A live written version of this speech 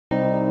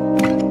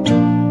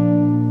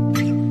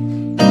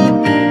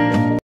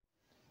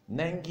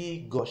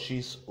Nengi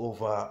Gushes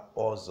over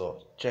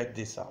Ozo. Check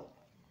this out.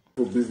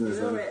 For business,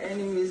 you know we're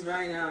enemies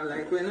right now.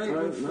 Like we're not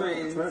even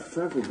friends.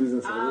 Time for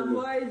business.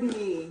 Avoid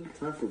me.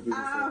 Time for business.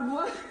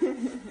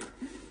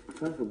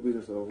 Time for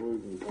business.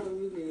 Avoid me. Oh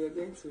really? You're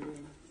going to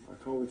win.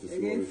 I can't wait to see.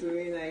 You're going to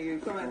win. Like you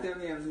come and tell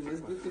me I'm the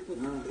most beautiful.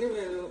 No. Leave me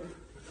alone.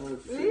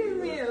 Leave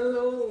me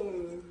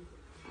alone.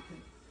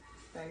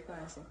 I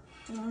can't say.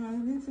 I can't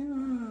wait to see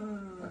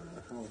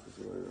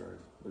what you're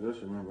right. But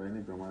just remember,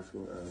 any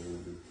grammatical error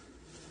will be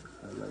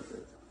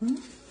highlighted.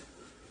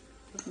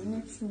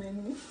 Next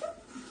menu.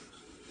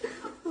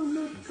 Oh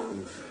no.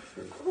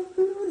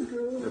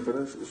 Yeah, but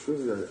that shows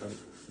you that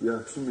there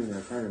are too many.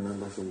 I can't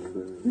remember some of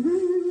them.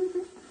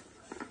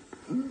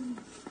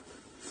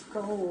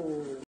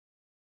 Oh.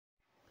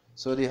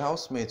 So the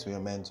housemates were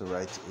meant to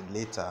write a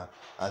letter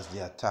as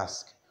their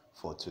task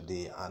for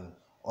today, and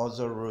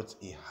also wrote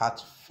a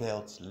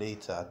heartfelt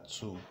letter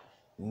to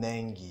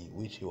Nengi,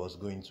 which he was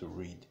going to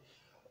read.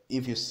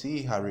 If you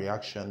see her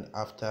reaction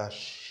after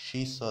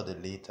she saw the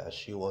letter,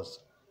 she was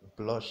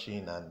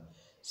blushing and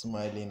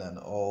smiling and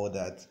all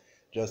that,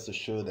 just to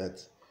show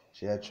that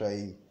she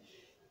actually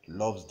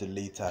loves the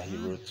letter he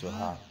wrote to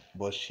her.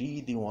 But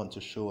she didn't want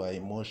to show her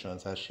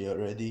emotions, as she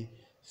already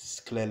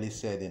clearly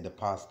said in the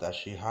past that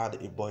she had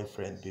a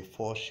boyfriend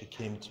before she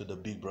came to the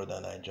Big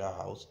Brother Naija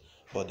house,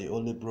 but they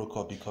only broke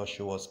up because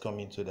she was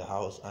coming to the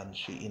house and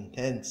she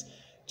intends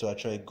to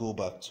actually go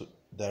back to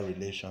that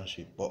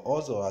relationship. But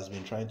also has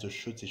been trying to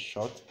shoot his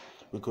shot.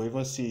 We could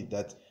even see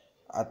that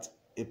at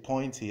a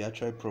point he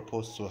actually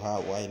proposed to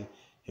her while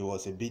he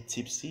was a bit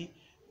tipsy,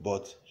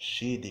 but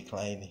she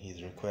declined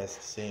his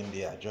request, saying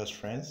they are just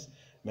friends.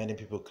 Many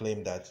people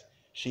claim that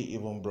she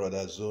even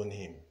brother zoned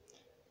him.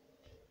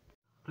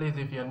 Please,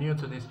 if you're new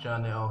to this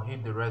channel,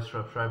 hit the red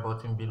subscribe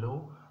button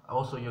below.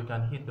 Also, you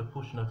can hit the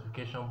push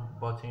notification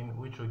button,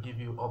 which will give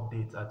you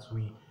updates as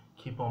we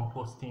keep on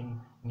posting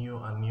new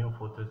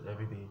photos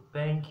every day.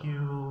 Thank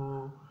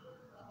you.